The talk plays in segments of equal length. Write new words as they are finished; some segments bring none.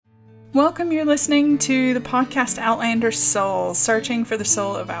Welcome, you're listening to the podcast Outlander Soul, searching for the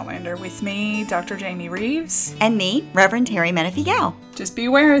soul of Outlander with me, Dr. Jamie Reeves. And me, Reverend Terry Menifee-Gow. Just be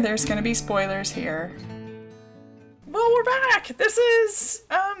aware, there's going to be spoilers here. Well, we're back! This is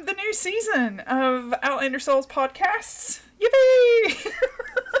the new season of Outlander Souls podcasts. Yippee!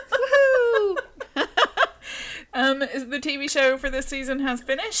 Woohoo! The TV show for this season has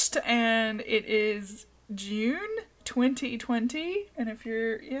finished, and it is June 2020, and if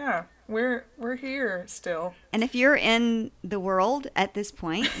you're, we're here still. And if you're in the world at this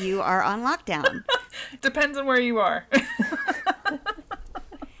point, you are on lockdown. Depends on where you are.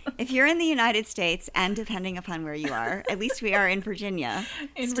 If you're in the United States, and depending upon where you are, at least we are in Virginia,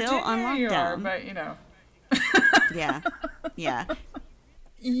 still on lockdown. You are, but you know. Yeah. Yeah.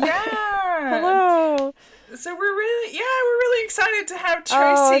 Hello. So we're really excited to have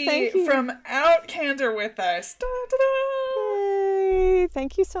Tracy from Outlander with us. Yay.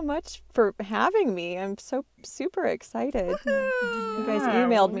 Thank you so much for having me. I'm so super excited. You guys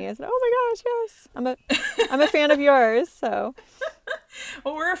emailed me and said, "Oh my gosh, yes. I'm a fan of yours." So.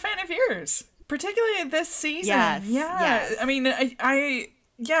 Well, we're a fan of yours, particularly this season. Yes. I mean, I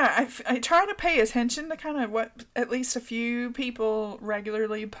try to pay attention to kind of what at least a few people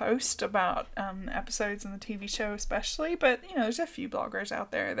regularly post about episodes in the TV show especially, but you know, there's a few bloggers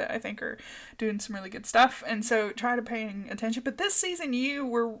out there that I think are doing some really good stuff, and so try to paying attention. But this season you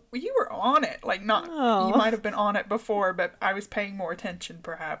were on it, like you might have been on it before, but I was paying more attention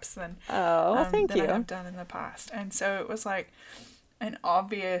perhaps than thank you. I have done in the past, and so it was like an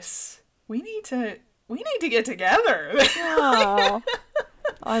obvious we need to get together. Oh.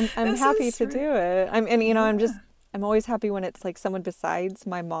 I'm happy to do it. I'm always happy when it's like someone besides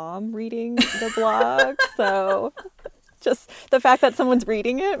my mom reading the blog. So just the fact that someone's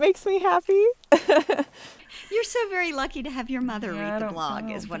reading it makes me happy. You're so very lucky to have your mother read the blog,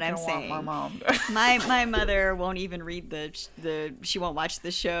 is what I'm saying. My mom. my mother won't even read she won't watch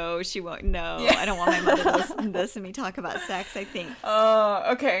the show. She won't. No, yeah. I don't want my mother to listen to me talk about sex, I think.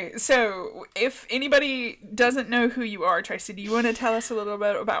 Okay. So if anybody doesn't know who you are, Tracy, do you want to tell us a little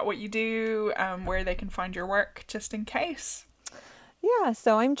bit about what you do, where they can find your work, just in case? Yeah,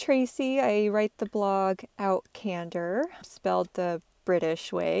 so I'm Tracy. I write the blog Outlander, spelled the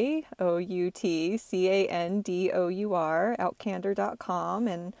British way, OUTCANDOUR, outlander.com,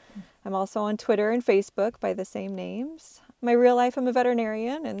 and I'm also on Twitter and Facebook by the same names. My real life, I'm a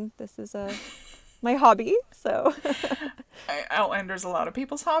veterinarian, and this is my hobby, so. Outlander's a lot of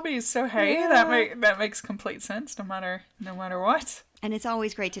people's hobbies, so hey, that makes complete sense, no matter what. And it's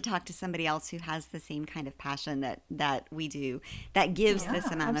always great to talk to somebody else who has the same kind of passion that we do, that gives this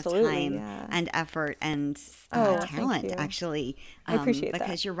amount of time and effort and talent, actually. I appreciate that.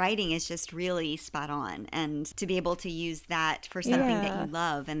 Because your writing is just really spot on. And to be able to use that for something that you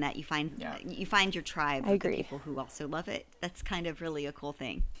love and that you find your tribe of the people who also love it, that's kind of really a cool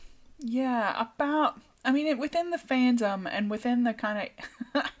thing. Yeah, within the fandom and within the kind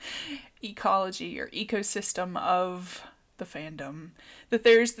of ecology or ecosystem of the fandom, that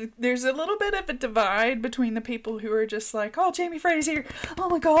there's a little bit of a divide between the people who are just like, oh, Jamie Frey's here, oh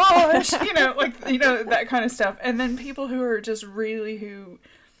my gosh, that kind of stuff, and then people who are just really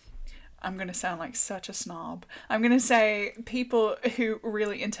I'm going to sound like such a snob. I'm going to say people who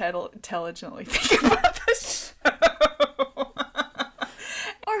really intelligently think about this show.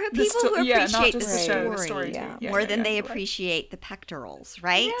 Or people who appreciate the story more than they right. appreciate the pectorals,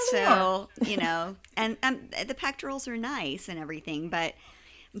 right? Yeah, so, and the pectorals are nice and everything, but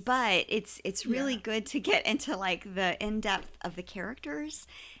it's really good to get into like the in-depth of the characters,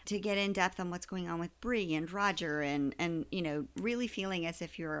 to get in depth on what's going on with Bree and Roger and really feeling as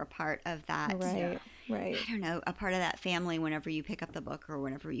if you're a part of that. Right. I don't know, a part of that family whenever you pick up the book or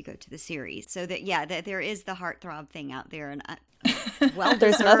whenever you go to the series. So that there is the heartthrob thing out there, and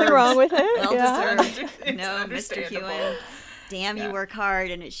there's nothing wrong with it. Well deserved. No, Mr. Hewen. Damn, you work hard,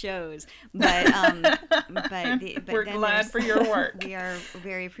 and it shows. But we're glad for your work. We are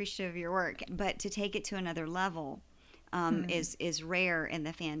very appreciative of your work. But to take it to another level is rare in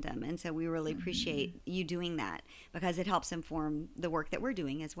the fandom, and so we really appreciate you doing that, because it helps inform the work that we're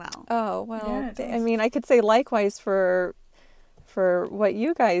doing as well. Oh well, I could say likewise for what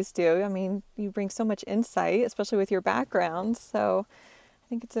you guys do. I mean, you bring so much insight, especially with your background. So I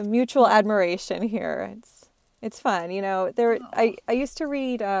think it's a mutual admiration here. It's fun, I used to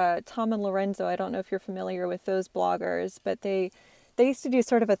read Tom and Lorenzo. I don't know if you're familiar with those bloggers, but they used to do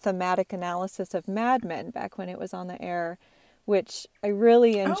sort of a thematic analysis of Mad Men back when it was on the air, which I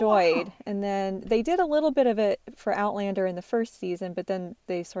really enjoyed. Oh, wow. And then they did a little bit of it for Outlander in the first season, but then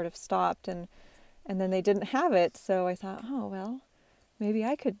they sort of stopped and then they didn't have it. So I thought, oh, well, maybe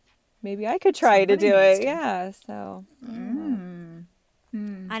I could maybe I could try to Somebody do needs it. to. Yeah. So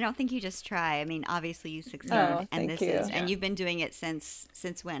I don't think you just try. I mean, obviously you succeed, Oh, and thank this is, you. and Yeah. you've been doing it since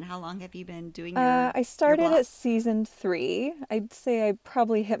when? How long have you been doing your I started blog? at season 3. I'd say I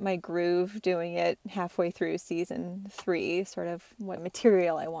probably hit my groove doing it halfway through season 3, sort of what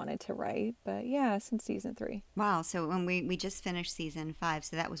material I wanted to write. But yeah, since season 3. Wow. So when we just finished season 5,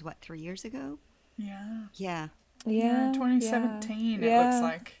 so that was what, 3 years ago? Yeah. Yeah. Yeah, Yeah, 2017 it looks yeah.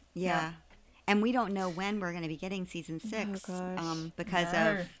 like. Yeah. And we don't know when we're going to be getting season 6 gosh. because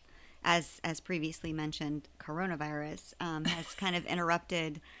No. of, as previously mentioned, coronavirus has kind of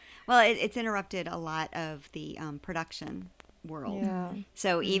interrupted. Well, it's interrupted a lot of the production world. Yeah.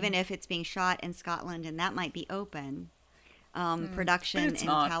 So even if it's being shot in Scotland and that might be open, But production it's in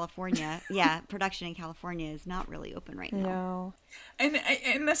not. California, production in California is not really open right now. No.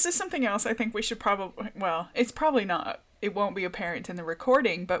 And this is something else I think we should probably, well, it's probably not, it won't be apparent in the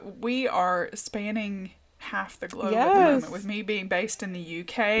recording, but we are spanning half the globe at the Yes. moment, with me being based in the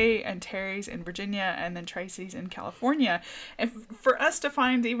UK and Terry's in Virginia and then Tracy's in California. And for us to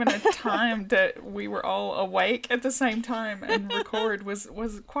find even a time that we were all awake at the same time and record was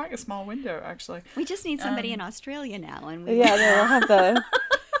quite a small window, actually. We just need somebody in Australia now, and we Yeah, no, we'll have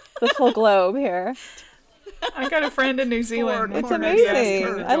the full globe here. I got a friend in New Zealand. It's Corner maybe ask her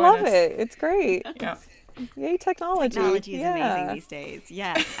amazing. to I join love us. it. It's great. Yeah. Yay, technology. Technology is Yeah. amazing these days.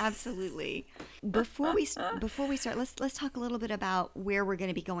 Yes, absolutely. Before we start, let's talk a little bit about where we're going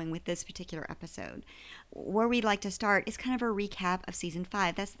to be going with this particular episode. Where we'd like to start is kind of a recap of season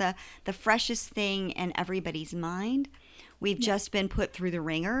 5. That's the freshest thing in everybody's mind. We've just been put through the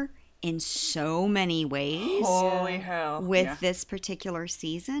ringer in so many ways Holy hell. with Yeah. this particular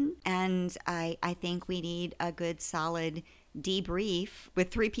season, and I think we need a good solid debrief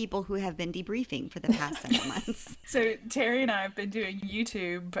with 3 people who have been debriefing for the past several months. So Terry and I have been doing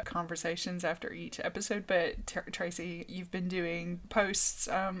YouTube conversations after each episode, but Tracy, you've been doing posts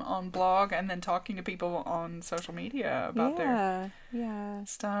on blog and then talking to people on social media about their Yeah.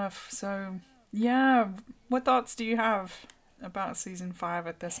 stuff. So yeah, what thoughts do you have about season 5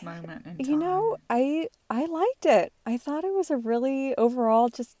 at this moment in time? You know, I liked it. I thought it was a really overall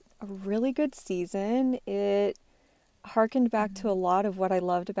just a really good season. It harkened back to a lot of what I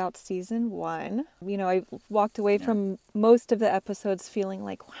loved about season 1. You know, I walked away from most of the episodes feeling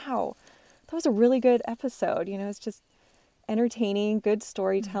like, wow, that was a really good episode. You know, it's just entertaining, good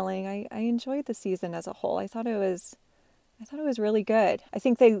storytelling. I enjoyed the season as a whole. I thought it was really good. I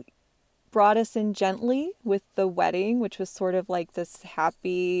think they brought us in gently with the wedding, which was sort of like this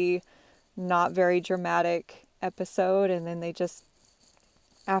happy, not very dramatic episode, and then they just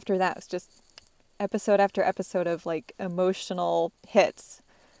after that it's just episode after episode of like emotional hits.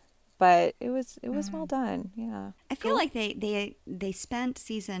 But it was well done. Yeah. I feel like they spent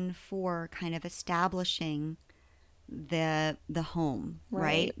season 4 kind of establishing the home,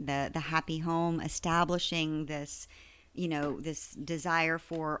 right? The happy home, establishing this, you know, this desire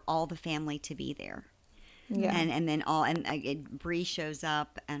for all the family to be there. Yeah. And then Bree shows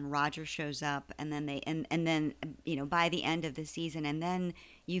up and Roger shows up, and then and then you know, by the end of the season, and then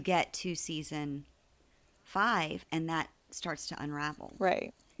you get to season 5 and that starts to unravel.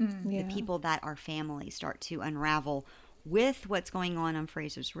 Right. Yeah. The people that are family start to unravel with what's going on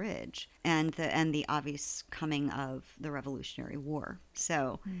Fraser's Ridge and the obvious coming of the Revolutionary War.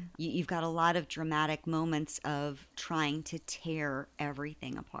 So you've got a lot of dramatic moments of trying to tear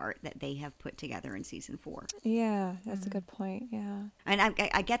everything apart that they have put together in season 4. Yeah, that's a good point. Yeah. And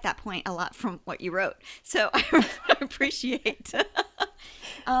I get that point a lot from what you wrote. So I appreciate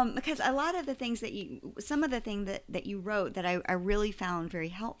because a lot of the things some of the things that you wrote that I really found very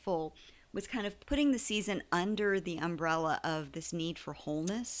helpful was kind of putting the season under the umbrella of this need for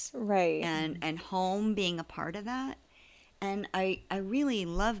wholeness. Right. And home being a part of that. And I really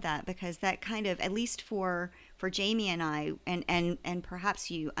love that, because that kind of, at least for Jamie and I, and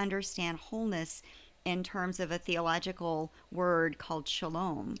perhaps you understand wholeness in terms of a theological word called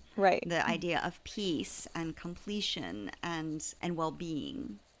shalom. Right. The idea of peace and completion and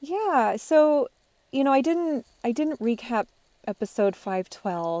well-being. Yeah. So, you know, I didn't recap episode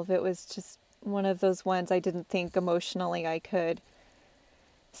 512. It was just one of those ones I didn't think emotionally I could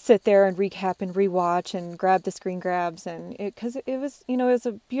sit there and recap and rewatch and grab the screen grabs, and because it was, you know, it was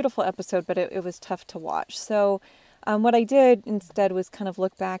a beautiful episode, but it was tough to watch. So what I did instead was kind of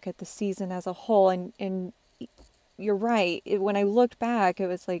look back at the season as a whole, and you're right. When I looked back, it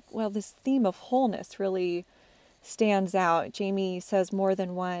was like, well, this theme of wholeness really stands out. Jamie says more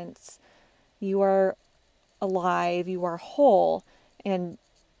than once, you are alive, you are whole, and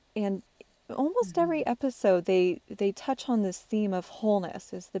almost every episode they touch on this theme of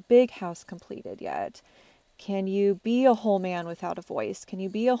wholeness. Is the big house completed yet? Can you be a whole man without a voice? Can you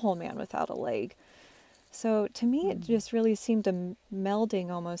be a whole man without a leg? So to me, it just really seemed a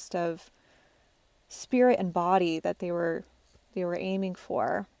melding almost of spirit and body that they were aiming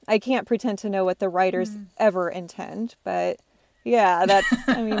for. I can't pretend to know what the writers ever intend, but yeah,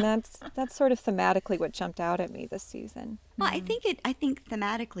 that's sort of thematically what jumped out at me this season. Well, I think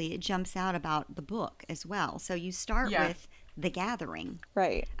thematically it jumps out about the book as well. So you start with the gathering.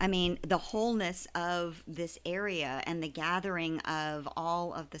 Right. I mean, the wholeness of this area and the gathering of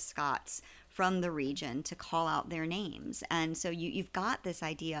all of the Scots from the region to call out their names. And so you've got this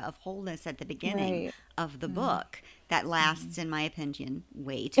idea of wholeness at the beginning of the book that lasts, in my opinion,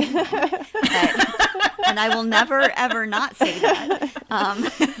 way too long. And I will never, ever not say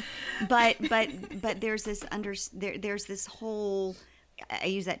that. But there's this there's this whole, I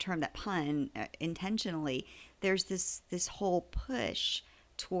use that term, that pun intentionally. There's this whole push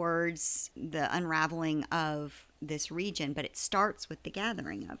towards the unraveling of this region, but it starts with the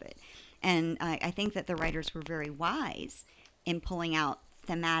gathering of it. And I think that the writers were very wise in pulling out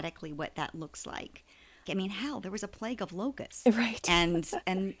thematically what that looks like. I mean, hell, there was a plague of locusts, right? And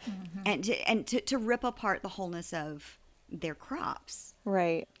to rip apart the wholeness of their crops,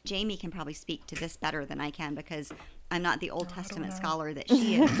 right? Jamie can probably speak to this better than I can because I'm not the Old Testament scholar that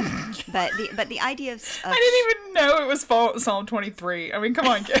she is. but the idea of I didn't even know it was Psalm 23. I mean, come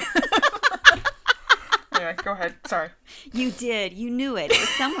on, kid. Anyway, go ahead. Sorry. You did. You knew it. It was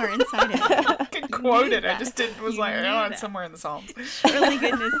somewhere inside of you. I could quote it. I just was like, oh, it's somewhere in the Psalms. Surely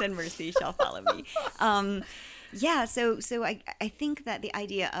goodness and mercy shall follow me. So I think that the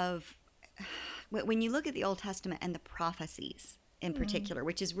idea of, when you look at the Old Testament and the prophecies in particular,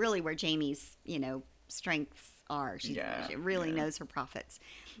 which is really where Jamie's, strengths are. She really knows her prophets.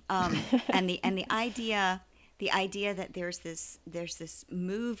 And the idea that there's this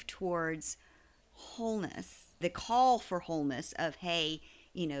move towards wholeness, the call for wholeness of, hey,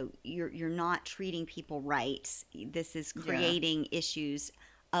 you're not treating people right. This is creating issues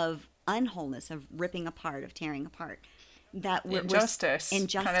of unwholeness, of ripping apart, of tearing apart. That injustice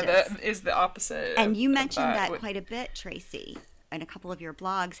kind of is the opposite. And you mentioned that quite a bit, Tracy, in a couple of your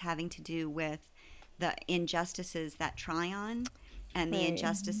blogs having to do with the injustices that Tryon and the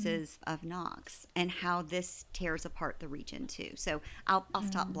injustices of Knox, and how this tears apart the region too. So I'll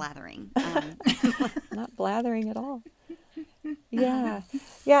stop blathering. Not blathering at all. Yeah,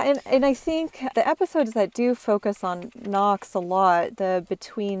 and I think the episodes that do focus on Knox a lot, the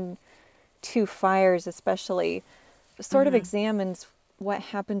Between Two Fires especially, sort of examines what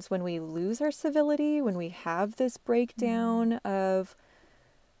happens when we lose our civility, when we have this breakdown of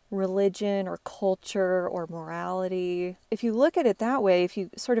religion or culture or morality. If you look at it that way, if you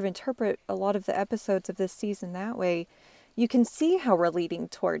sort of interpret a lot of the episodes of this season that way, you can see how we're leading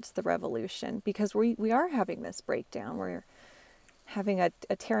towards the revolution, because we are having this breakdown. We're having a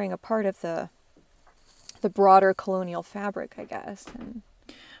tearing apart of the broader colonial fabric, I guess. And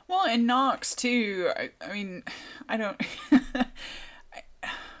well, and Knox too. I mean, I don't.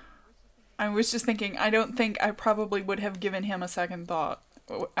 I was just thinking, I don't think I probably would have given him a second thought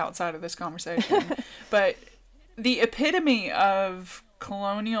outside of this conversation. But the epitome of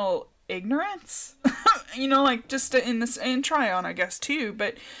colonial ignorance, like just in Tryon, I guess too.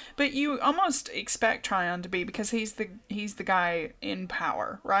 But you almost expect Tryon to be, because he's the guy in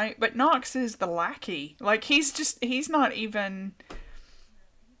power, right? But Knox is the lackey. Like he's not even.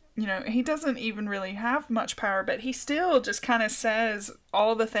 He doesn't even really have much power, but he still just kind of says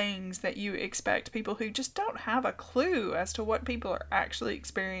all the things that you expect people who just don't have a clue as to what people are actually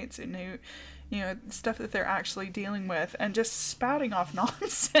experiencing, stuff that they're actually dealing with, and just spouting off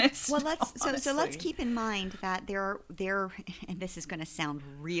nonsense. Well, let's keep in mind that there, and this is going to sound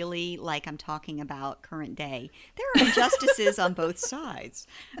really like I'm talking about current day. There are injustices on both sides.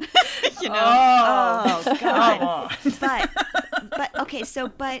 Oh God! But okay,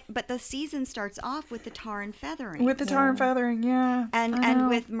 but the season starts off with the tar and feathering. With the tar and feathering, yeah. And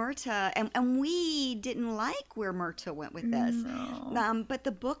with Myrta, and we didn't like where Myrta went with this. No. But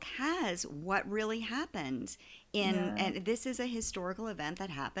the book has what really happened and this is a historical event that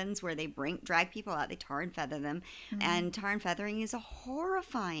happens where they drag people out, they tar and feather them, and tar and feathering is a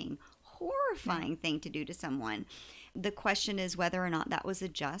horrifying thing to do to someone. The question is whether or not that was a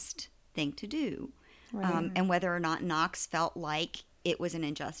just thing to do. Right. And whether or not Knox felt like it was an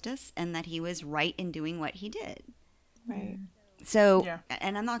injustice and that he was right in doing what he did. Right. So, Yeah.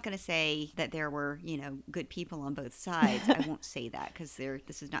 and I'm not going to say that there were, good people on both sides. I won't say that because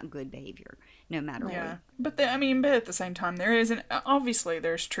this is not good behavior, no matter Yeah, what. but but at the same time, there isn't. Obviously,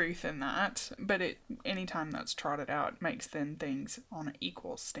 there's truth in that, but anytime that's trotted out makes then things on an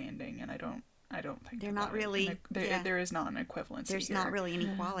equal standing, and I don't think They're that not really. there is not an equivalency. There's here. not really an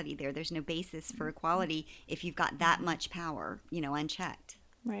equality there. There's no basis for equality if you've got that much power, unchecked.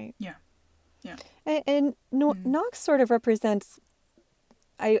 Right. Yeah, yeah. And Knox sort of represents,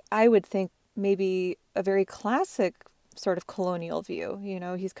 I would think, maybe a very classic sort of colonial view.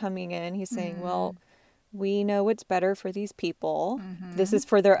 He's coming in, he's saying, well, we know what's better for these people. This is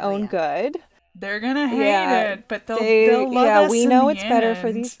for their own good. They're gonna hate it, but they'll love us we in know the it's better for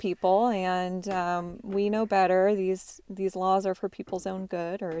end. these people, and we know better. These laws are for people's own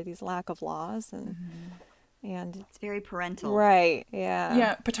good, or these lack of laws, and It's very parental. right, yeah,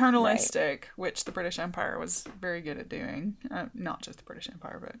 Yeah, paternalistic, which the British Empire was very good at doing. Not just the British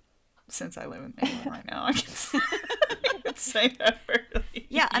Empire, but since I live in England right now, I can say that fairly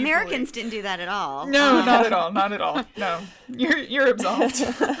Yeah, easily. Americans didn't do that at all. No, not at all. Not at all. No, you're absolved.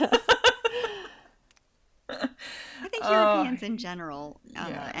 I think Europeans in general,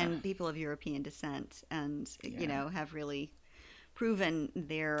 yeah. and people of European descent, and have really proven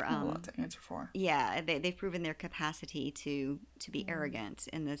their A lot to answer for. they've proven their capacity to be arrogant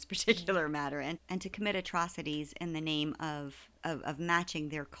in this particular matter, and to commit atrocities in the name of matching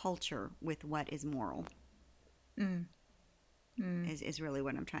their culture with what is moral. Is really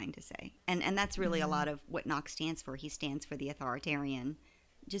what I'm trying to say, and that's really a lot of what Knox stands for. He stands for the authoritarian.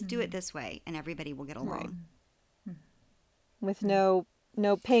 Just do it this way, and everybody will get along. with no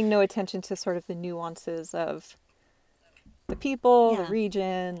paying no attention to sort of the nuances of the people, the Yeah.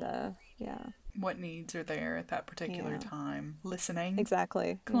 region, What needs are there at that particular Yeah. time? Listening.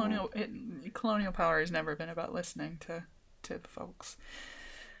 exactly. Colonial power has never been about listening to folks.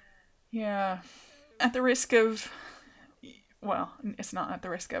 Yeah, at the risk of, well, it's not at the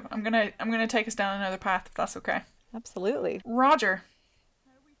risk of. I'm gonna take us down another path if that's okay. Absolutely. Roger.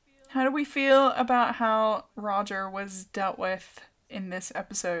 How do we feel about how Roger was dealt with in this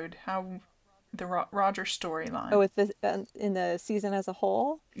episode? How the Roger storyline? Oh, with the in the season as a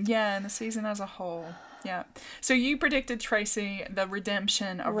whole. Yeah, in the season as a whole. Yeah. So you predicted, Tracy, the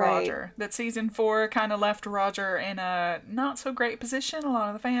redemption of Right. Roger. That season 4 kind of left Roger in a not so great position. A lot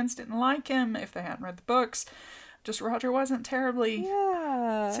of the fans didn't like him if they hadn't read the books. Just Roger wasn't terribly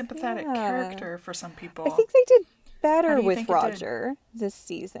sympathetic character for some people. I think they did How better do you with think it did? Roger this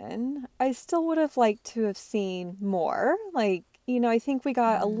season. I still would have liked to have seen more. Like, I think we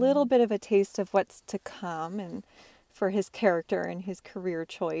got a little bit of a taste of what's to come, and for his character and his career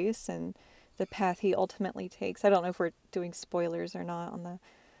choice and the path he ultimately takes. I don't know if we're doing spoilers or not on the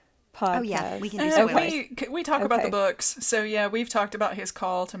podcast. Oh yeah, we can do spoilers. We talk about the Okay. books. So yeah, we've talked about his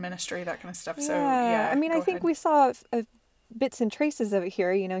call to ministry, that kind of stuff. So yeah, I mean, go I think ahead. we saw bits and traces of it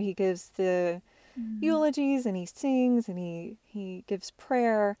here. He gives the eulogies, and he sings, and he gives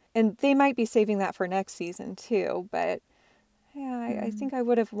prayer, and they might be saving that for next season too. But yeah, I think I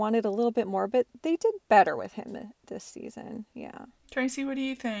would have wanted a little bit more, but they did better with him this season. Yeah. Tracy, what do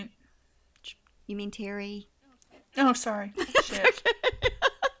you think? You mean Terry? Oh, sorry. Shit.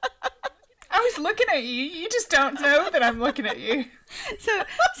 I was looking at you. You just don't know that I'm looking at you.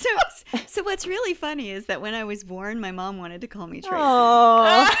 So what's really funny is that when I was born, my mom wanted to call me Tracy.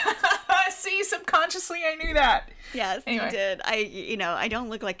 Oh, See, subconsciously I knew that. Yes, Anyway. you did. I don't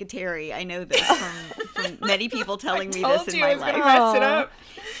look like a Terry. I know this from many people telling me Told this in you my I was going to life. mess it up.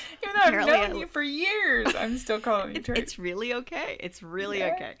 Even though I've Apparently known I- you for years, I'm still calling you Tracy. It's really okay. It's really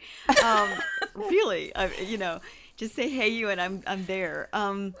Yeah. okay. Really, just say hey you and I'm there.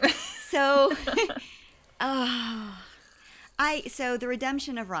 So, so the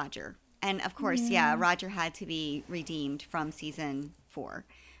redemption of Roger, and of course, Roger had to be redeemed from season 4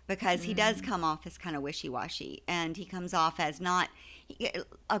 because he does come off as kind of wishy-washy, and he comes off as not.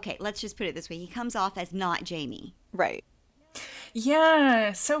 Okay, let's just put it this way: he comes off as not Jamie. right.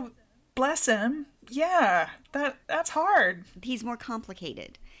 Yeah, so bless him. Yeah, that's hard. He's more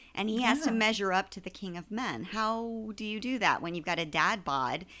complicated, and he has to measure up to the king of men. How do you do that when you've got a dad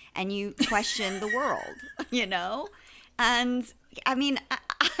bod and you question the world, And I mean,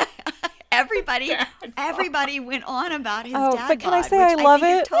 everybody went on about his Oh, dad but can I bod, say I which love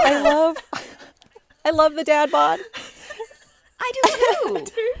think is it? total- I love the dad bod. I do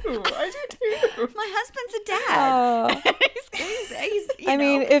too. I do too. My husband's a dad. Oh. He's, I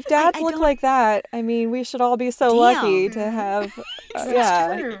mean, if dads look don't- like that, I mean, we should all be so lucky to have. That's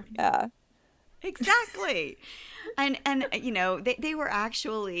yeah, true. yeah. Exactly. And you know, they were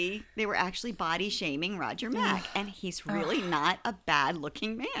actually body shaming Roger Mack, and he's really not a bad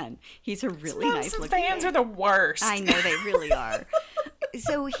looking man. He's a really nice looking fans man. are the worst. I know, they really are.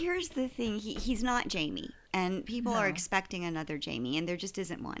 So here's the thing: he's not Jamie, and people are expecting another Jamie, and there just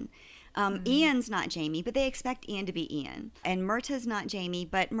isn't one. Ian's not Jamie, but they expect Ian to be Ian. And Myrta's not Jamie,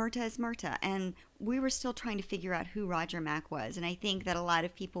 but Myrta is Myrta. And we were still trying to figure out who Roger Mack was. And I think that a lot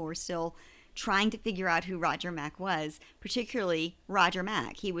of people were still trying to figure out who Roger Mack was, particularly Roger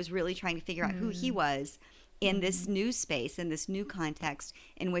Mack. He was really trying to figure out who he was in this new space, in this new context,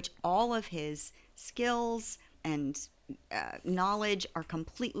 in which all of his skills and knowledge are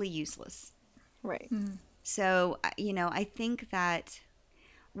completely useless. Right. So, you know, I think that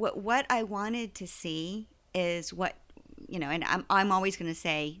what I wanted to see is what, you know, and I'm always going to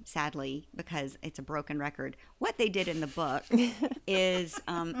say, sadly, because it's a broken record, what they did in the book is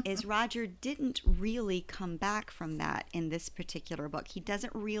Roger didn't really come back from that in this particular book. He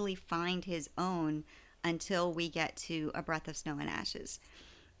doesn't really find his own until we get to A Breath of Snow and Ashes.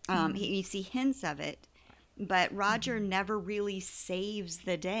 You see hints of it, but Roger never really saves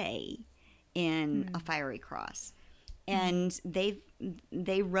the day in A Fiery Cross. And the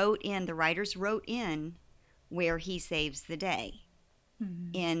writers wrote in where he saves the day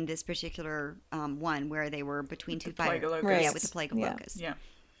in this particular one where they were between two fires. Right. Yeah, with the plague of locusts. Yeah.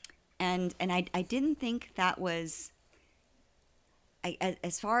 And I didn't think that was,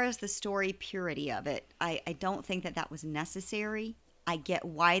 as far as the story purity of it, I don't think that was necessary. I get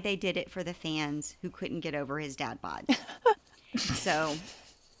why they did it for the fans who couldn't get over his dad bod. So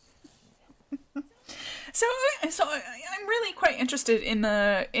I'm really quite interested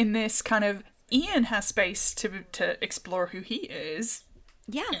in this kind of Ian has space to explore who he is.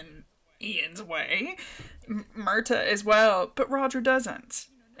 Yeah. In Ian's way. Myrta as well, but Roger doesn't.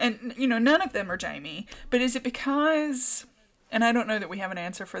 And, you know, none of them are Jamie. But is it because, and I don't know that we have an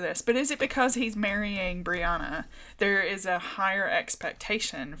answer for this, but is it because he's marrying Brianna? There is a higher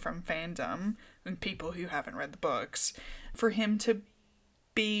expectation from fandom and people who haven't read the books for him to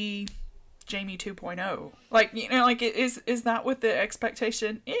be Jamie 2.0. Like, you know, like, is that what the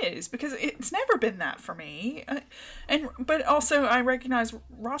expectation is? Because it's never been that for me. But also I recognize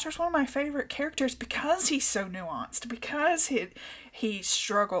Roger's one of my favorite characters because he's so nuanced, because he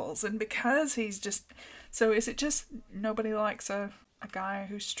struggles, and because he's just, so is it just nobody likes a guy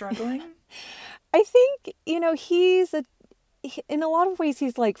who's struggling? I think, you know, in a lot of ways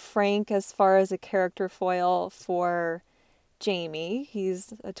he's like Frank as far as a character foil for Jamie.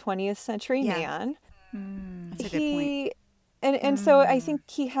 He's a 20th century man. That's a good point. And so I think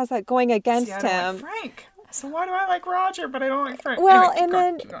he has that going against See, I don't him. like Frank. So why do I like Roger, but I don't like Frank? Well,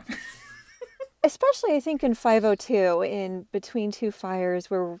 Anyway, keep going. Especially I think in 502, in Between Two Fires,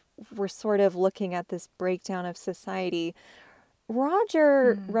 where we're sort of looking at this breakdown of society,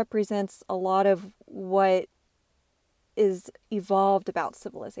 Roger represents a lot of what is evolved about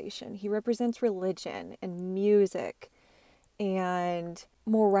civilization. He represents religion and music and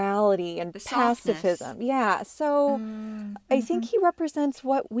morality and pacifism. Yeah. So I think he represents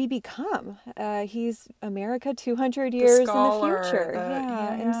what we become. He's America 200 years in the future.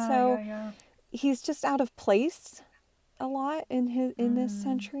 And so he's just out of place a lot in this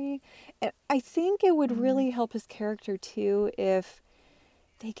century. And I think it would really help his character too if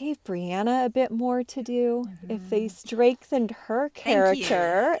they gave Brianna a bit more to do. If they strengthened her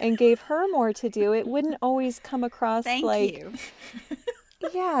character and gave her more to do, it wouldn't always come across like...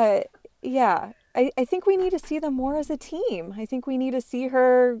 Yeah. I think we need to see them more as a team. I think we need to see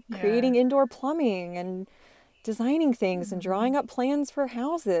her creating indoor plumbing and designing things and drawing up plans for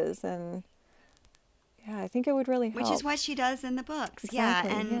houses. And yeah, I think it would really help. Which is what she does in the books.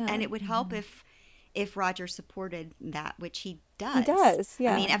 Exactly, And it would help if Roger supported that, which he does. He does,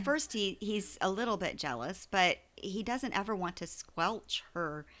 yeah. I mean, at first he's a little bit jealous, but he doesn't ever want to squelch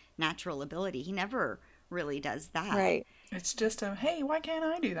her natural ability. He never really does that. Right. It's just hey, why can't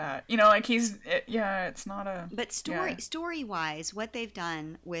I do that? You know, like it's not a... But story-wise, what they've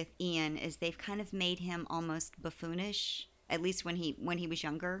done with Ian is they've kind of made him almost buffoonish, at least when he was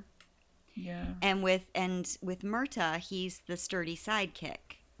younger. Yeah. And with Myrta, he's the sturdy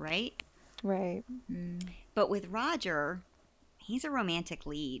sidekick, right? Right. But with Roger, he's a romantic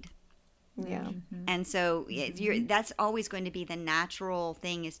lead. Yeah. And so that's always going to be the natural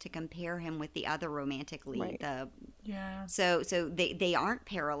thing, is to compare him with the other romantic lead. Right. So they aren't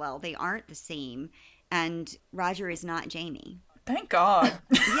parallel. They aren't the same. And Roger is not Jamie. Thank God.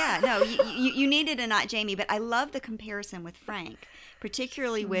 Yeah, no, you needed a not Jamie, but I love the comparison with Frank,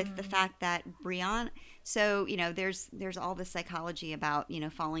 particularly with the fact that Brianna. So, you know, there's all this psychology about, you know,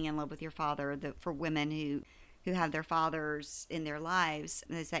 falling in love with your father for women who who have their fathers in their lives,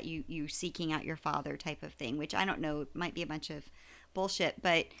 is that you seeking out your father type of thing, which I don't know, might be a bunch of bullshit,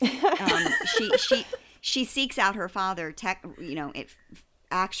 but she seeks out her father, it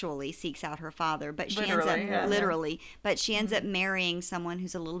actually seeks out her father, but she literally, but she ends up marrying someone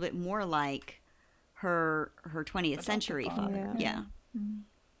who's a little bit more like her 20th century father. Yeah.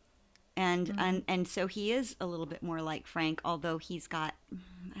 And so he is a little bit more like Frank, although he's got,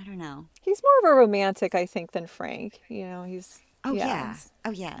 I don't know. He's more of a romantic, I think, than Frank. He's Oh yeah.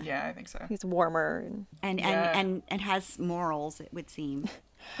 Yeah, I think so. He's warmer and has morals, it would seem.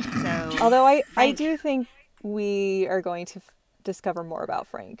 So although I do think we are going to discover more about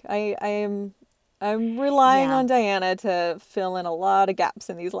Frank. I'm relying on Diana to fill in a lot of gaps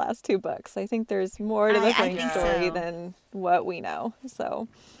in these last 2 books. I think there's more to the Frank story than what we know. So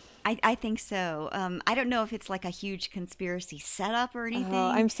I think so. I don't know if it's like a huge conspiracy setup or anything.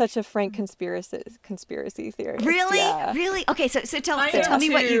 I'm such a Frank conspiracy theorist. Really? Yeah. Really? Okay, so tell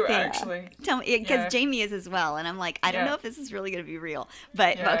me what you think. Actually. Tell me, because Jamie is as well, and I'm like, I don't know if this is really going to be real.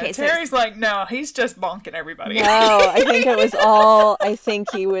 But okay, Terry's like, no, he's just bonking everybody. No, I think it was all. I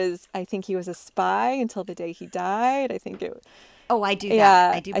think he was a spy until the day he died. I think it. Oh, I do.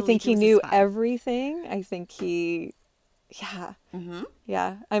 Yeah, I do. I think he knew everything. I think he. Yeah. Mm-hmm.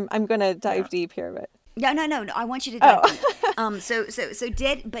 Yeah. I'm gonna dive deep here, but no. I want you to dive deep. So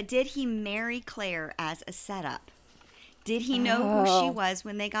did he marry Claire as a setup? Did he know who she was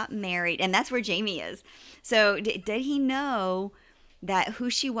when they got married? And that's where Jamie is. So did he know that who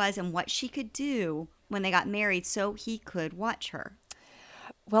she was and what she could do when they got married, so he could watch her?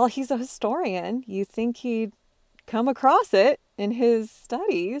 Well, he's a historian. You think he'd come across it in his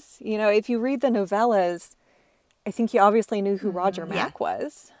studies? If you read the novellas. I think he obviously knew who Roger Mack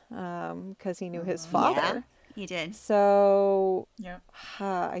was, because he knew his father. Yeah, he did. So,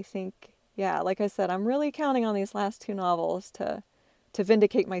 I think, like I said, I'm really counting on these last 2 novels to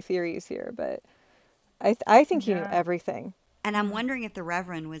vindicate my theories here. But I think he knew everything. And I'm wondering if the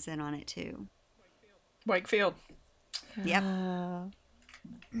Reverend was in on it too. Wakefield. Yep. I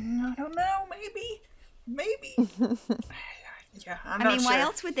don't know. Maybe. Yeah, I'm not sure. Why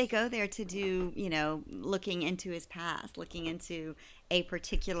else would they go there to do, looking into his past, looking into a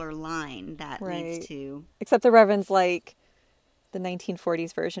particular line that leads to... Except the Reverend's like the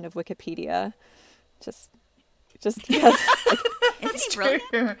 1940s version of Wikipedia. Just because... Isn't he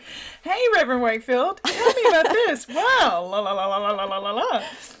brilliant? Hey, Reverend Wakefield, tell me about this. Wow, la la la la la la la la.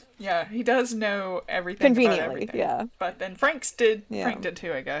 Yeah, he does know everything conveniently, about everything. Yeah. But then Frank did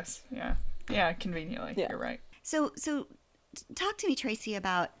too, I guess. Yeah, conveniently. Yeah. You're right. So talk to me, Tracy,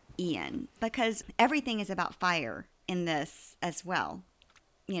 about Ian, because everything is about fire in this as well.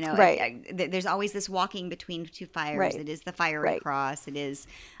 There's always this walking between 2 fires. Right. It is the fiery cross. It is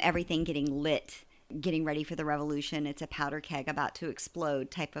everything getting lit, getting ready for the revolution. It's a powder keg about to explode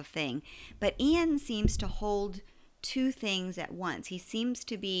type of thing. But Ian seems to hold 2 things at once. He seems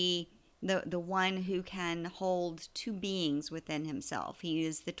to be the one who can hold 2 beings within himself. He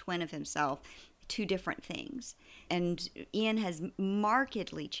is the twin of himself. 2 different things. And Ian has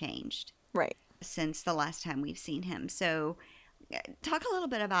markedly changed since the last time we've seen him. So talk a little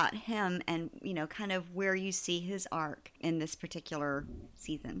bit about him and, kind of where you see his arc in this particular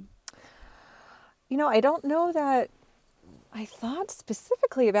season. I don't know that I thought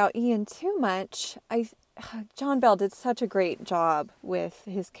specifically about Ian too much. John Bell did such a great job with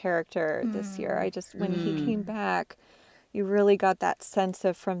his character this year. When he came back, you really got that sense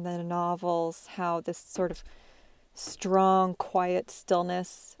of, from the novels, how this sort of strong, quiet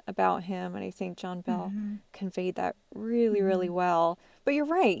stillness about him. And I think John Bell conveyed that really, really well. But you're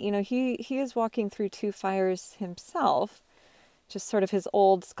right. He is walking through 2 fires himself, just sort of his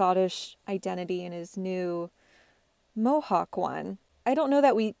old Scottish identity and his new Mohawk one. I don't know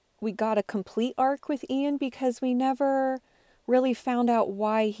that we got a complete arc with Ian because we never really found out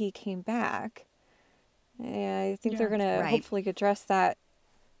why he came back. I think they're going to hopefully address that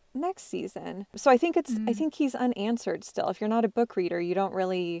next season. So I think I think he's unanswered still. If you're not a book reader, you don't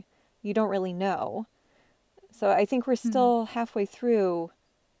really know. So I think we're still halfway through.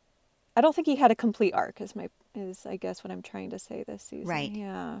 I don't think he had a complete arc is I guess what I'm trying to say this season. Right.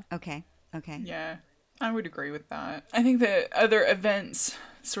 Yeah. Okay. Yeah. I would agree with that. I think that other events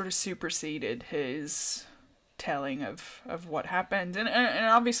sort of superseded his telling of what happened, and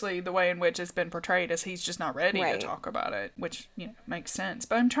obviously the way in which it's been portrayed is he's just not ready to talk about it, which makes sense.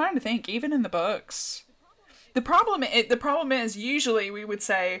 But I'm trying to think, even in the books, the problem is usually we would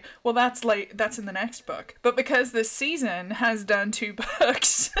say, well, that's in the next book, but because this season has done 2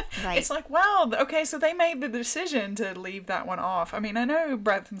 books, it's like, well, okay, so they made the decision to leave that one off. I mean, I know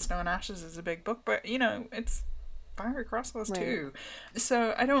Breath and Snow and Ashes is a big book, but Fiery Cross was Right. too.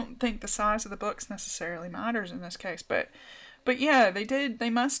 So I don't think the size of the books necessarily matters in this case, but yeah, they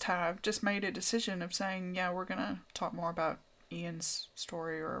must have just made a decision of saying, yeah, we're gonna talk more about Ian's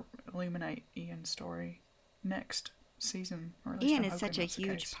story or illuminate Ian's story next season. Or at least Ian I'm is such a hoping that's the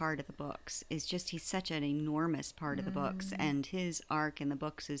huge case. part of the books. He's such an enormous part of the books, and his arc in the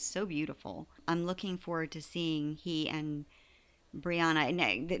books is so beautiful. I'm looking forward to seeing he and Brianna.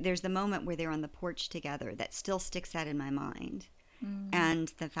 And there's the moment where they're on the porch together that still sticks out in my mind. And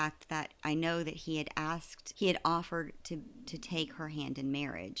the fact that I know that he had offered to take her hand in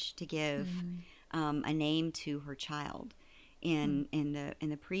marriage, to give a name to her child in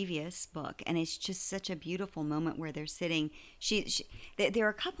the previous book, and it's just such a beautiful moment where they're sitting. There are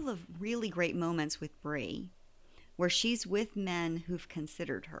a couple of really great moments with Bree, where she's with men who've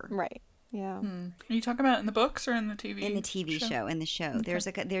considered her. Right. Yeah. Are you talking about in the books or in the TV? In the TV show, in the show,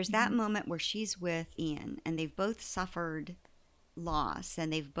 Okay. there's that moment where she's with Ian, and they've both suffered loss,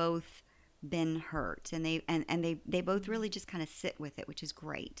 and they've both been hurt, and they both really just kind of sit with it, which is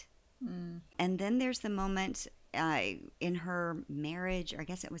great. And then there's the moment in her marriage, or I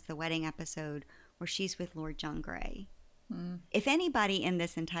guess it was the wedding episode, where she's with Lord John Grey. If anybody in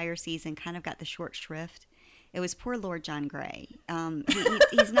this entire season kind of got the short shrift, it was poor Lord John Grey.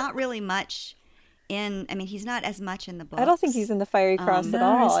 He's not really much he's not as much in the books. I don't think he's in the Fiery Cross at No,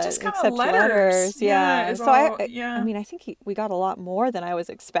 all, it's just kinda except letters. Yeah, it's So all- I yeah. mean, I think we got a lot more than I was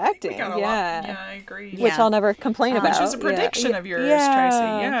expecting. We got a lot. Yeah, I agree. Which Yeah. I'll never complain about. Which is a prediction of yours, Yeah. Tracy.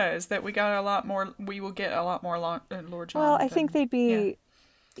 Yeah, is that we got a lot more. We will get a lot more Lord John. Well, I think than- they'd be.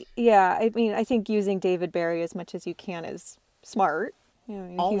 Yeah, I mean, I think using David Barry as much as you can is smart. You know,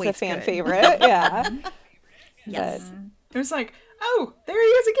 he's a Always fan good. favorite. Yeah. Yes. It was like, oh, there he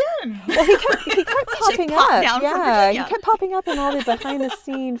is again. Well, he kept popping popped up. down from Yeah, Virginia. he kept popping up in all the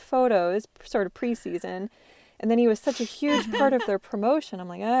behind-the-scene photos, sort of preseason, and then he was such a huge part of their promotion. I'm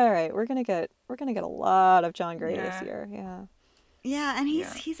like, all right, we're gonna get a lot of John Gray this Yeah. year. Yeah. Yeah, and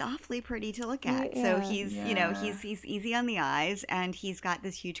Yeah. he's awfully pretty to look at. Yeah. So he's Yeah. he's easy on the eyes, and he's got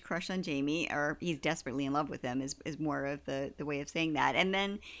this huge crush on Jamie, or he's desperately in love with him is more of the way of saying that. And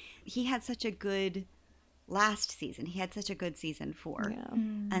then he had such a good last season. He had such a good season 4. Yeah.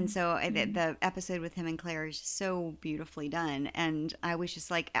 And so the episode with him and Claire is so beautifully done. And I was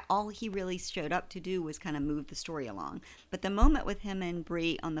just like, all he really showed up to do was kind of move the story along. But the moment with him and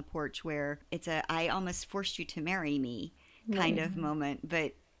Bree on the porch where it's I almost forced you to marry me kind of moment.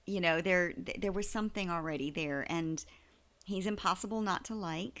 But, you know, there was something already there. And he's impossible not to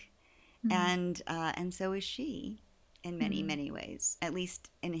like. And so is she in many, many ways, at least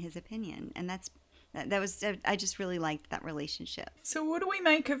in his opinion. And I just really liked that relationship. So what do we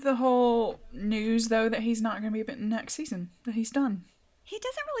make of the whole news, though, that he's not going to be in next season? That he's done. He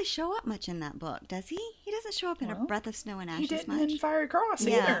doesn't really show up much in that book, does he? He doesn't show up in A Well, Breath of Snow and He Ashes didn't much. in Fiery Cross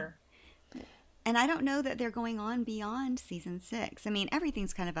Yeah. either. And I don't know that they're going on beyond season 6. I mean,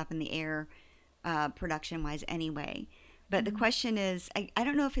 everything's kind of up in the air production-wise anyway. But the question is, I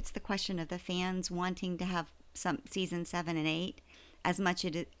don't know if it's the question of the fans wanting to have some season 7 and 8 as much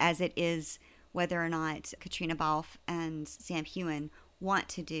as it is whether or not Katrina Balfe and Sam Heughan want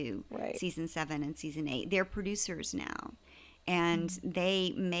to do Right. season 7 and season 8. They're producers now, and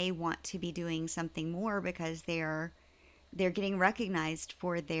they may want to be doing something more because they're getting recognized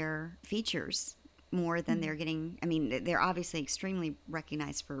for their features more than they're getting. I mean, they're obviously extremely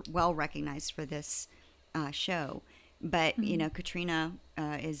well recognized for this show. But, you know, Katrina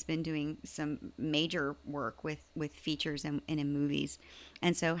has been doing some major work with features and in movies.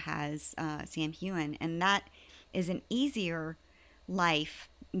 And so has Sam Heughan. And that is an easier life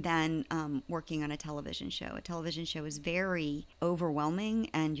than working on a television show. A television show is very overwhelming,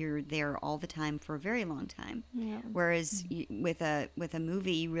 and you're there all the time for a very long time. Yeah. Whereas with a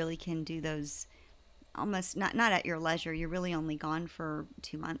movie, you really can do those almost not at your leisure. You're really only gone for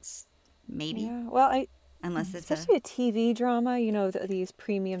 2 months, maybe, Yeah. Well, unless it's especially a TV drama, you know, these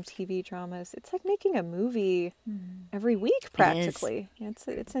premium TV dramas, it's like making a movie every week practically. It's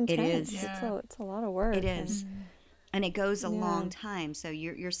intense. is. Yeah. It's a lot of work. It is. And it goes a Yeah. long time. So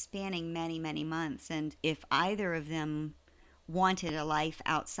you're spanning many, many months. And if either of them wanted a life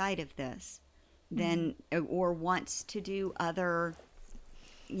outside of this, then, or wants to do another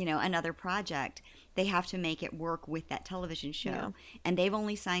project, they have to make it work with that television show. Yeah. And they've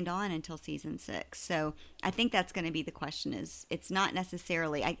only signed on until season 6. So I think that's going to be the question is, it's not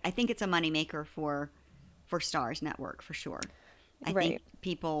necessarily, I think it's a moneymaker for Starz Network for sure. I Right.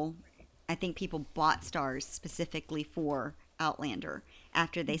 think people bought Starz specifically for Outlander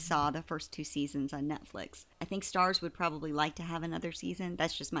after they saw the first 2 seasons on Netflix. I think Starz would probably like to have another season.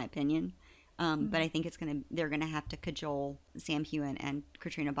 That's just my opinion. But I think they're gonna have to cajole Sam Heughan and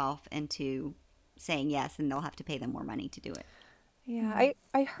Katrina Balfe into saying yes, and they'll have to pay them more money to do it. Yeah,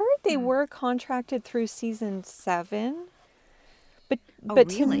 I heard they were contracted through season 7. But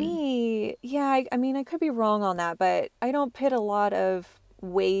to really? me, yeah, I mean, I could be wrong on that, but I don't put a lot of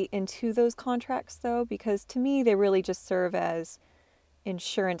weight into those contracts, though, because to me, they really just serve as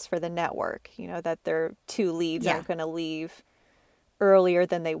insurance for the network, that their 2 leads aren't going to leave earlier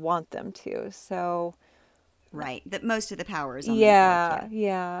than they want them to. So, right, that most of the power is on yeah, the network.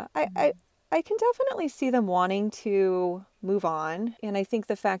 yeah. I can definitely see them wanting to move on, and I think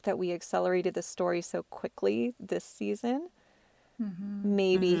the fact that we accelerated the story so quickly this season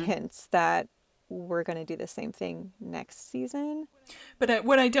maybe hints that we're going to do the same thing next season. But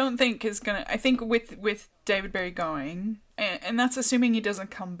what I don't think is going to... I think with David Berry going, and that's assuming he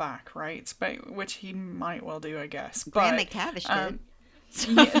doesn't come back, right? But, which he might well do, I guess. Graham McTavish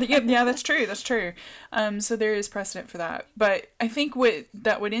did. yeah, that's true. That's true. So there is precedent for that. But I think what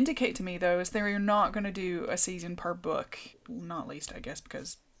that would indicate to me, though, is they're not going to do a season per book. Not least, I guess,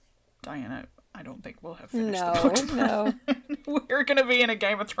 because Diana... I don't think we'll have finished the books. No. We're going to be in a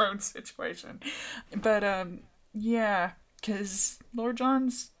Game of Thrones situation. But, yeah, because Lord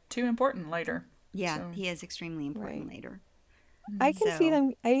John's too important later. Yeah, so. He is extremely important later. I can see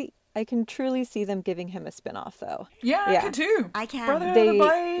them... I can truly see them giving him a spin-off, though. Yeah, I can too. I can. Brother of the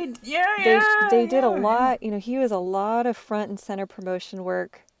Blade. They did a lot. He was a lot of front and center promotion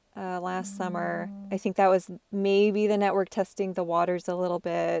work last summer. I think that was maybe the network testing the waters a little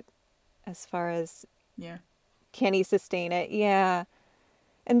bit. As far as, can he sustain it? Yeah,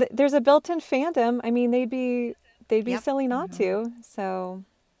 and there's a built-in fandom. I mean, they'd be silly not to. So,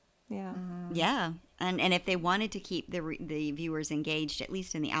 yeah, yeah. And if they wanted to keep the viewers engaged, at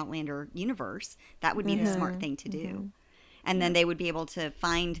least in the Outlander universe, that would be the smart thing to do. And then they would be able to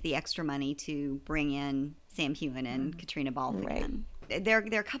find the extra money to bring in Sam Heughan and Katrina Balfe again. There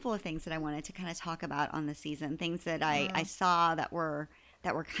are a couple of things that I wanted to kind of talk about on the season. Things that I saw that were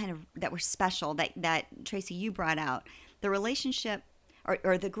special that Tracy, you brought out the relationship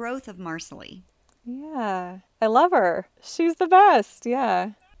or the growth of Marcelly. Yeah, I love her. She's the best.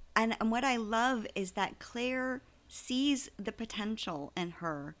 Yeah. And what I love is that Claire sees the potential in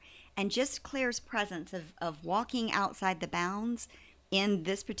her, and just Claire's presence of walking outside the bounds in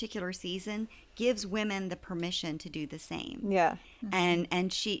this particular season gives women the permission to do the same. Yeah.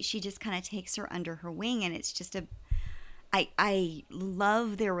 And she just kind of takes her under her wing, and it's just I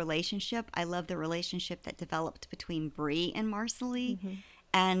love their relationship. I love the relationship that developed between Bree and Marcelly.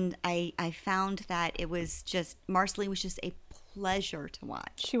 And I found that Marcelly was just a pleasure to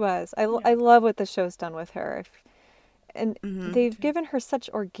watch. She was. I love what the show's done with her. And they've given her such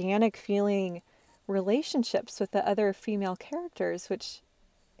organic feeling relationships with the other female characters, which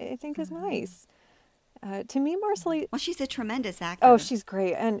I think is nice. To me, Marcelly... Well, she's a tremendous actor. Oh, she's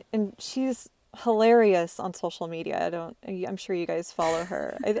great. And she's hilarious on social media. I'm sure you guys follow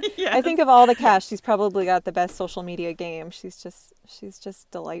her. I think of all the cast, she's probably got the best social media game. She's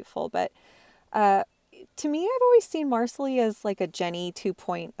just delightful. But to me, I've always seen Marcelly as like a Jenny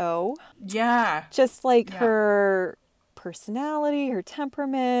 2.0. Yeah. Just like her personality, her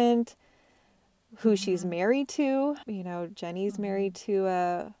temperament, who she's married to. Jenny's married to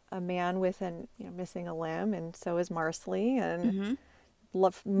a man with missing a limb, and so is Marcelly, and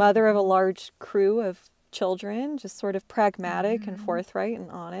mother of a large crew of children, just sort of pragmatic and forthright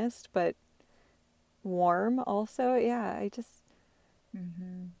and honest, but warm also. Yeah, I just...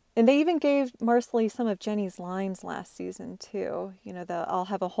 And they even gave Marcelly some of Jenny's lines last season, too. The I'll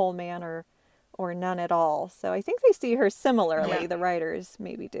have a whole man or none at all. So I think they see her similarly, the writers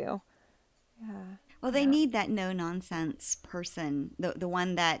maybe do. Yeah. Well, they need that no-nonsense person, the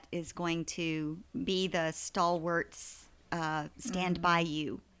one that is going to be the stalwart, stand by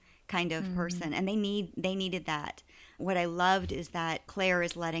you kind of person. And they needed that. What I loved is that Claire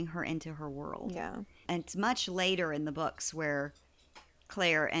is letting her into her world. Yeah. And it's much later in the books where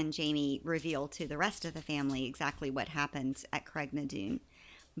Claire and Jamie reveal to the rest of the family exactly what happens at Craig na Dun.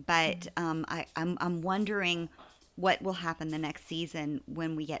 But I'm wondering what will happen the next season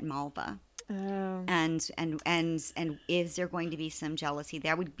when we get Malva. And is there going to be some jealousy?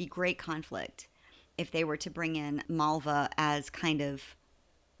 That would be great conflict if they were to bring in Malva as kind of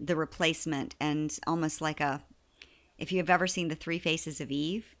the replacement, and almost like if you have ever seen the Three Faces of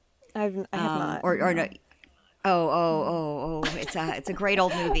Eve. I have not. Or no. Oh! It's a great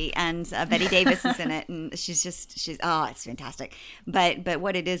old movie, and Betty Davis is in it, and she's it's fantastic. But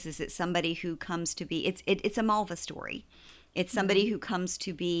what it is it's somebody who comes to be. It's a Malva story. It's somebody who comes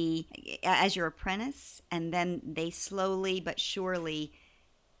to be as your apprentice, and then they slowly but surely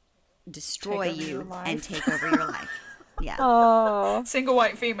destroy Take over your you life. and take over your life. Yeah. Oh, Single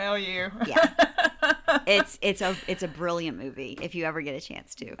white female you. Yeah. It's a brilliant movie if you ever get a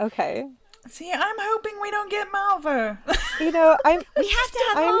chance to. okay. See, I'm hoping we don't get Malva. You know, We have to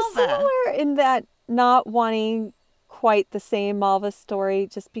have I'm Malva. similar in that not wanting quite the same Malva story,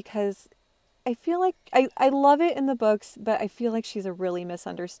 just because I feel like I love it in the books, but I feel like she's a really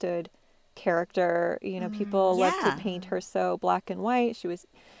misunderstood character. You know, people love yeah. to paint her so black and white. She was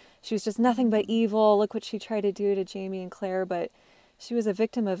just nothing but evil. Look what she tried to do to Jamie and Claire, but she was a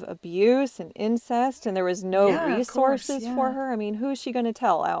victim of abuse and incest, and there was no Yeah, of course, resources yeah. for her. I mean, who is she going to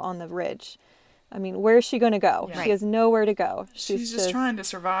tell out on the ridge? I mean, where is she going to go? Yeah. She has nowhere to go. She's just trying to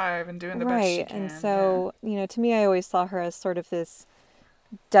survive and doing the best she right. can. And so, you know, to me, I always saw her as sort of this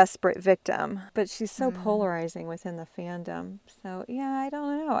desperate victim, but she's so polarizing within the fandom. So, yeah, I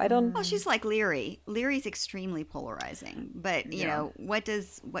don't know. I don't. Well, she's like Leary. Leary's extremely polarizing, but you Yeah. know, what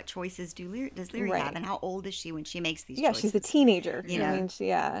choices does Leary Right. have, and how old is she when she makes these Yeah, choices? she's a teenager. You I know? mean,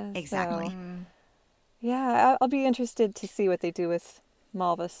 yeah. Exactly. So, yeah, I'll be interested to see what they do with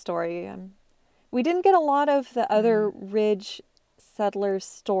Malva's story. We didn't get a lot of the other Ridge settlers'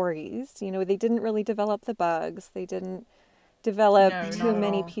 stories. You know, they didn't really develop the bugs. They didn't develop No, too not at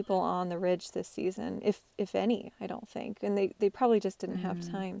many all. people on the Ridge this season, if any, I don't think. And they probably just didn't have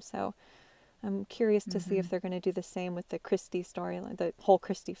time. So I'm curious to see if they're going to do the same with the Christie storyline, the whole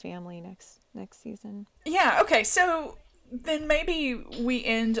Christie family next season. Yeah, okay, so then maybe we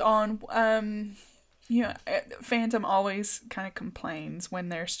end on, you know, fandom always kind of complains when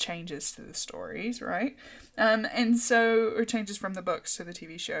there's changes to the stories, right? And so, or changes from the books to the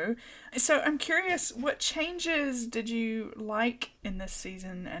TV show. So I'm curious, what changes did you like in this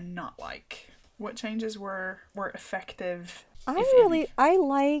season and not like? What changes were effective? I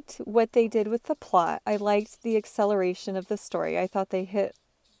liked what they did with the plot. I liked the acceleration of the story. I thought they hit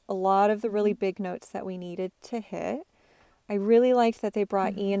a lot of the really big notes that we needed to hit. I really liked that they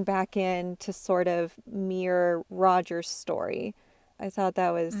brought Ian back in to sort of mirror Roger's story. I thought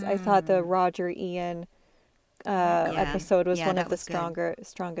the Roger Ian episode was Yeah, one that of the was good.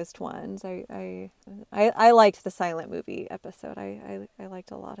 strongest ones. I liked the silent movie episode. I liked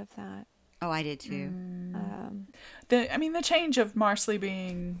a lot of that. Oh, I did too. The change of Marsley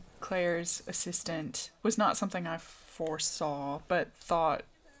being Claire's assistant was not something I foresaw, but thought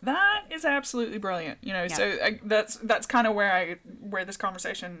that is absolutely brilliant. You know, Yeah. so that's kind of where this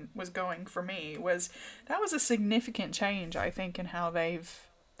conversation was going for me. That was a significant change, I think, in how they've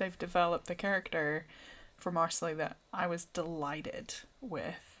developed the character for Marsley that I was delighted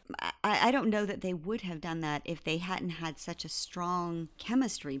with. I don't know that they would have done that if they hadn't had such a strong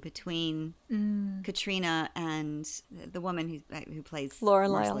chemistry between Katrina and the woman who plays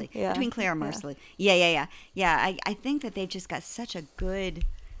Lauren Lyle, Marsley. yeah. Between Claire and Marsley. Yeah. I think that they've just got such a good,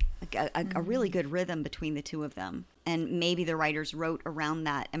 a really good rhythm between the two of them. And maybe the writers wrote around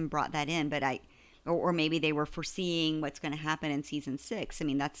that and brought that in, but or maybe they were foreseeing what's going to happen in season 6. I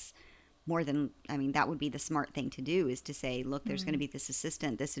mean, that's that would be the smart thing to do, is to say, look, there's going to be this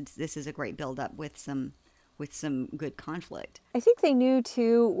assistant. This is a great build up with some good conflict. I think they knew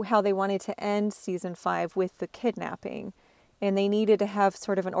too how they wanted to end season 5 with the kidnapping, and they needed to have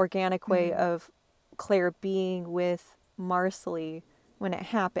sort of an organic way of Claire being with Marsley when it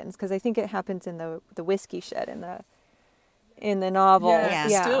happens, because I think it happens in the whiskey shed in the novel.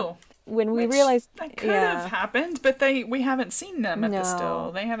 Yeah. Still. When we Which realized that could have happened, but we haven't seen them at the No.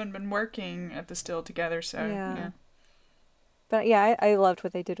 still. They haven't been working at the still together, so yeah. But yeah, I loved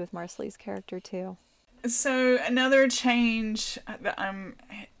what they did with Marsley's character too. So another change that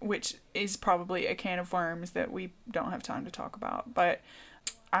which is probably a can of worms that we don't have time to talk about, but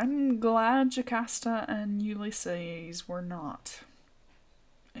I'm glad Jocasta and Ulysses were not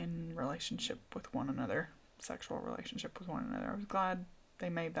in relationship with one another, sexual relationship with one another. I was glad they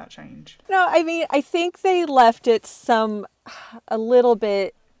made that change. No, I mean, I think they left it a little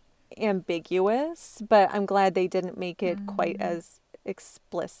bit ambiguous, but I'm glad they didn't make it quite as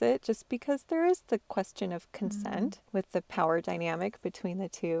explicit, just because there is the question of consent with the power dynamic between the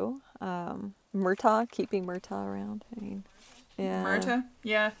two. Keeping Murtaugh around. I mean, yeah. Murtaugh?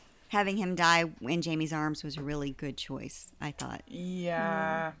 Yeah. Having him die in Jamie's arms was a really good choice, I thought.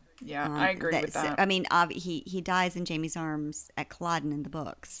 Yeah. Yeah, I agree with that. I mean, he dies in Jamie's arms at Culloden in the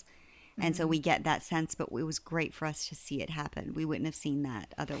books. And so we get that sense, but it was great for us to see it happen. We wouldn't have seen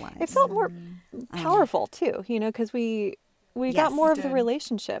that otherwise. It felt more powerful too, because we got Yes, more it of the did.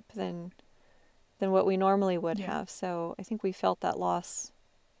 relationship than what we normally would Yeah. have. So I think we felt that loss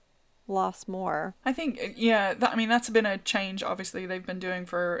more. I think, that's been a change, obviously, they've been doing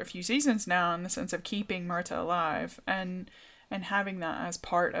for a few seasons now, in the sense of keeping Murtaugh alive. And and having that as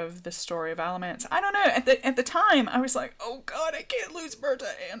part of the story of Alamance. I don't know, at the time I was like, oh god, I can't lose Berta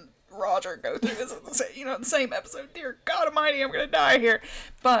and Roger go through this at the same, the same episode. Dear God Almighty, I'm gonna die here.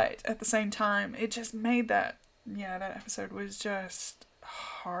 But at the same time, it just made that episode was just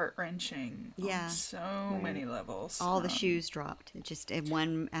heart-wrenching on so many levels. All the shoes dropped, just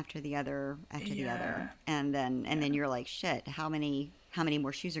one after the other, the other, and then you're like, shit, how many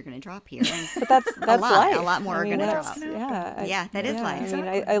more shoes are going to drop here? And but that's life. A lot more are going to drop. That is life. I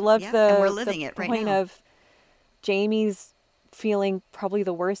mean, I love the, and we're living it right point now. of Jamie's feeling probably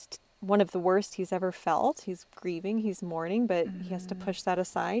one of the worst he's ever felt. He's grieving, he's mourning, but he has to push that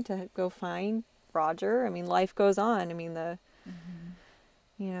aside to go find Roger. I mean, life goes on. I mean,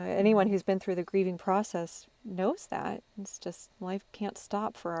 anyone who's been through the grieving process knows that. It's just life can't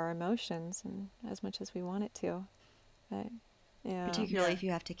stop for our emotions, and as much as we want it to. But, yeah. Particularly if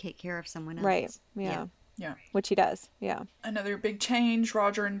you have to take care of someone else. Right. Yeah. Which he does. Yeah. Another big change,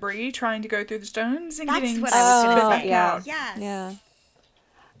 Roger and Bree trying to go through the stones and That's getting what I was spit gonna back say. out. Yes. Yeah.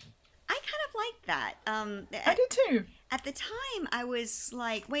 I kind of like that. I did too. At the time, I was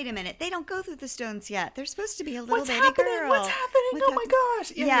like, wait a minute, they don't go through the stones yet. They're supposed to be a little What's baby happening? girl. What's happening? Oh my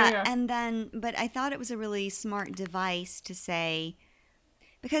gosh. Yeah. And then, but I thought it was a really smart device to say,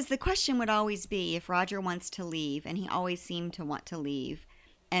 because the question would always be if Roger wants to leave, and he always seemed to want to leave,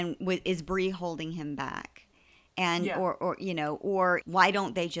 and is Bree holding him back? And, or why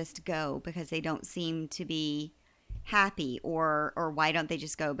don't they just go because they don't seem to be happy, or why don't they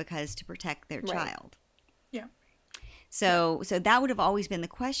just go because to protect their child? Yeah. So that would have always been the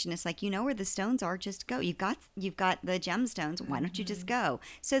question. It's like, where the stones are, just go. You've got the gemstones. Why don't you just go?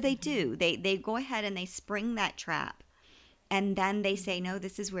 So they do. They go ahead and they spring that trap, and then they say, no,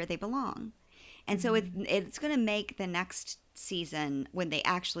 this is where they belong. And so it's going to make the next season, when they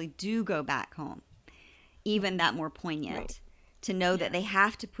actually do go back home, even that more poignant, to know that they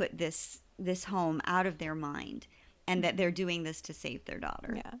have to put this home out of their mind, and that they're doing this to save their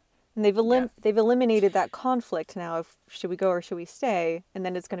daughter. Yeah. And they've eliminated that conflict now of should we go or should we stay, and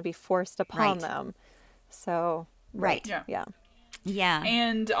then it's going to be forced upon them. So yeah.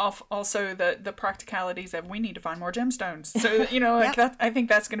 And also the practicalities of we need to find more gemstones. So that, I think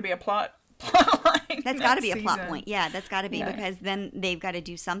that's going to be a plot line. That's got to be a plot point. Yeah, that's got to be, because then they've got to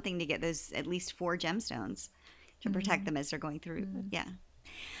do something to get those at least 4 gemstones to protect them as they're going through. Yeah.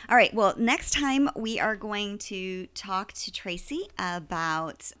 All right. Well, next time we are going to talk to Tracy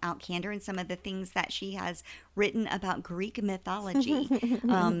about Outlander and some of the things that she has written about Greek mythology.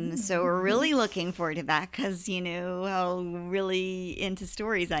 So we're really looking forward to that, because you know how really into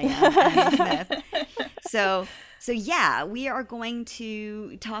stories I am. So yeah, we are going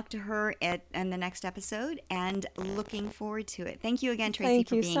to talk to her in the next episode, and looking forward to it. Thank you again, Tracy,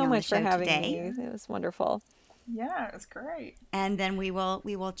 for being on the show today. Thank you so much for having me. It was wonderful. Yeah, it was great. And then we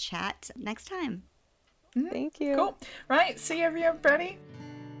will chat next time. Thank you. Cool. Right. See everybody.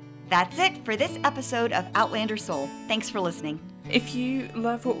 That's it for this episode of Outlander Soul. Thanks for listening. If you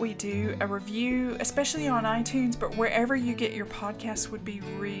love what we do, a review, especially on iTunes, but wherever you get your podcasts, would be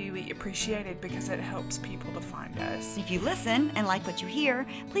really appreciated, because it helps people to find us. If you listen and like what you hear,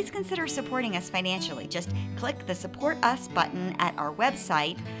 please consider supporting us financially. Just click the Support Us button at our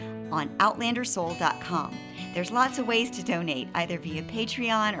website on outlandersoul.com. There's lots of ways to donate, either via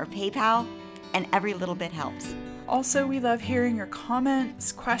Patreon or PayPal, and every little bit helps. Also, we love hearing your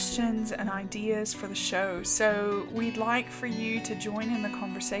comments, questions, and ideas for the show. So we'd like for you to join in the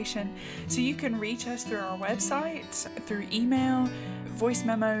conversation. So you can reach us through our website, through email, voice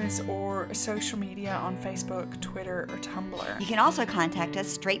memos, or social media on Facebook, Twitter, or Tumblr. You can also contact us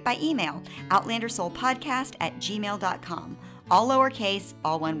straight by email, outlandersoulpodcast@gmail.com. All lowercase,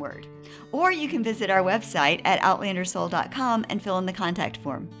 all one word. Or you can visit our website at outlandersoul.com and fill in the contact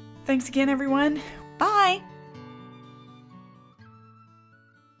form. Thanks again, everyone. Bye!